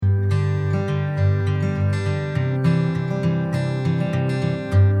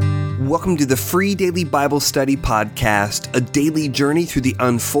Welcome to the Free Daily Bible Study Podcast, a daily journey through the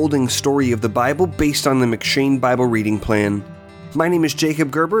unfolding story of the Bible based on the M'Cheyne Bible Reading Plan. My name is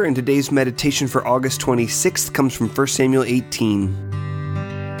Jacob Gerber, and today's meditation for August 26th comes from 1 Samuel 18.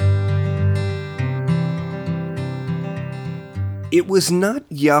 It was not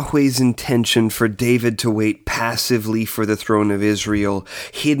Yahweh's intention for David to wait passively for the throne of Israel,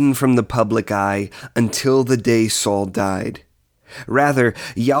 hidden from the public eye, until the day Saul died. Rather,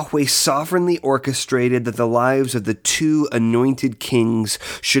 Yahweh sovereignly orchestrated that the lives of the two anointed kings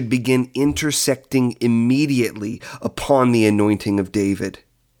should begin intersecting immediately upon the anointing of David.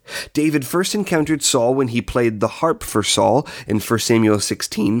 David first encountered Saul when he played the harp for Saul in 1 Samuel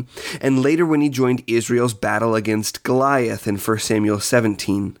 16, and later when he joined Israel's battle against Goliath in 1 Samuel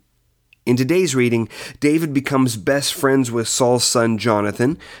 17. In today's reading, David becomes best friends with Saul's son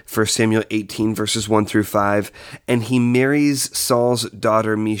Jonathan, 1 Samuel 18 verses 1 through 5, and he marries Saul's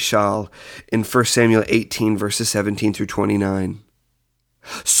daughter Michal in 1 Samuel 18 verses 17 through 29.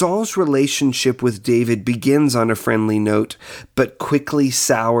 Saul's relationship with David begins on a friendly note, but quickly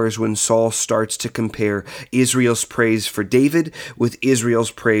sours when Saul starts to compare Israel's praise for David with Israel's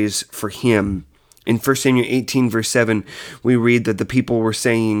praise for him. In 1 Samuel 18, verse 7, we read that the people were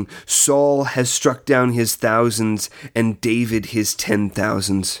saying, "Saul has struck down his thousands and David his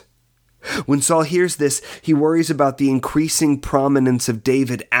 10,000s." When Saul hears this, he worries about the increasing prominence of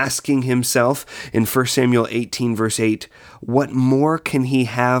David, asking himself in 1 Samuel 18, verse 8, what more can he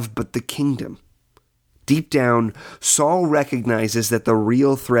have but the kingdom? Deep down, Saul recognizes that the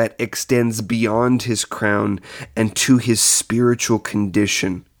real threat extends beyond his crown and to his spiritual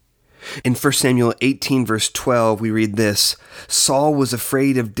condition. In 1 Samuel 18, verse 12, we read this, "Saul was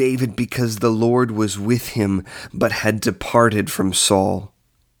afraid of David because the Lord was with him, but had departed from Saul."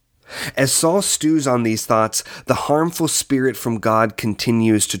 As Saul stews on these thoughts, the harmful spirit from God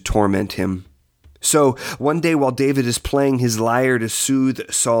continues to torment him. So, one day while David is playing his lyre to soothe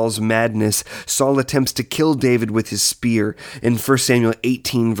Saul's madness, Saul attempts to kill David with his spear in 1 Samuel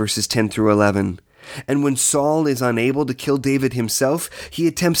 18, verses 10 through 11. And when Saul is unable to kill David himself, he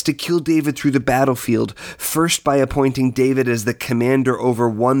attempts to kill David through the battlefield, first by appointing David as the commander over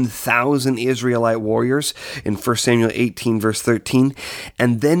 1,000 Israelite warriors in 1 Samuel 18, verse 13,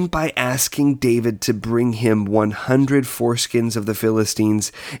 and then by asking David to bring him 100 foreskins of the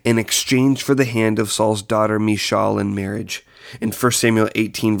Philistines in exchange for the hand of Saul's daughter Michal in marriage in 1 Samuel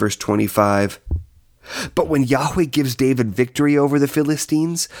 18, verse 25. But when Yahweh gives David victory over the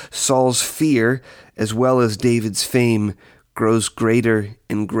Philistines, Saul's fear, as well as David's fame, grows greater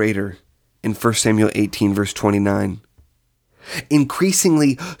and greater in 1 Samuel 18, verse 29.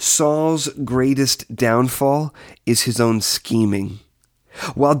 Increasingly, Saul's greatest downfall is his own scheming.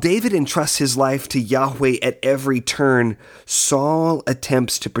 While David entrusts his life to Yahweh at every turn, Saul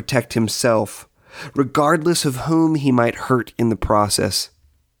attempts to protect himself, regardless of whom he might hurt in the process.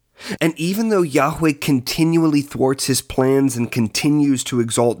 And even though Yahweh continually thwarts his plans and continues to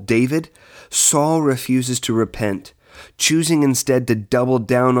exalt David, Saul refuses to repent, choosing instead to double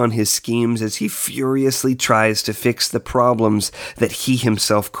down on his schemes as he furiously tries to fix the problems that he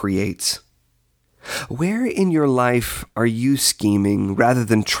himself creates. Where in your life are you scheming rather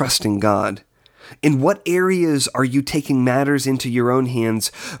than trusting God? In what areas are you taking matters into your own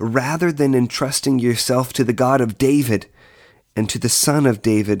hands rather than entrusting yourself to the God of David and to the Son of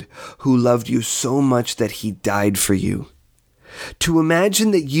David, who loved you so much that he died for you? To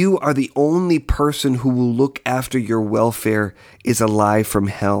imagine that you are the only person who will look after your welfare is a lie from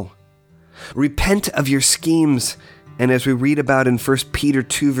hell. Repent of your schemes, and as we read about in 1 Peter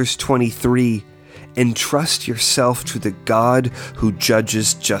 2, verse 23, entrust yourself to the God who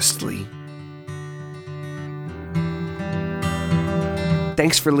judges justly.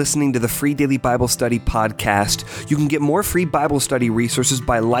 Thanks for listening to the Free Daily Bible Study Podcast. You can get more free Bible study resources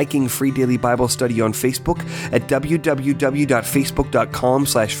by liking Free Daily Bible Study on Facebook at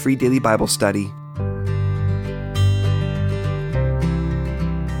www.facebook.com/freedailybiblestudy.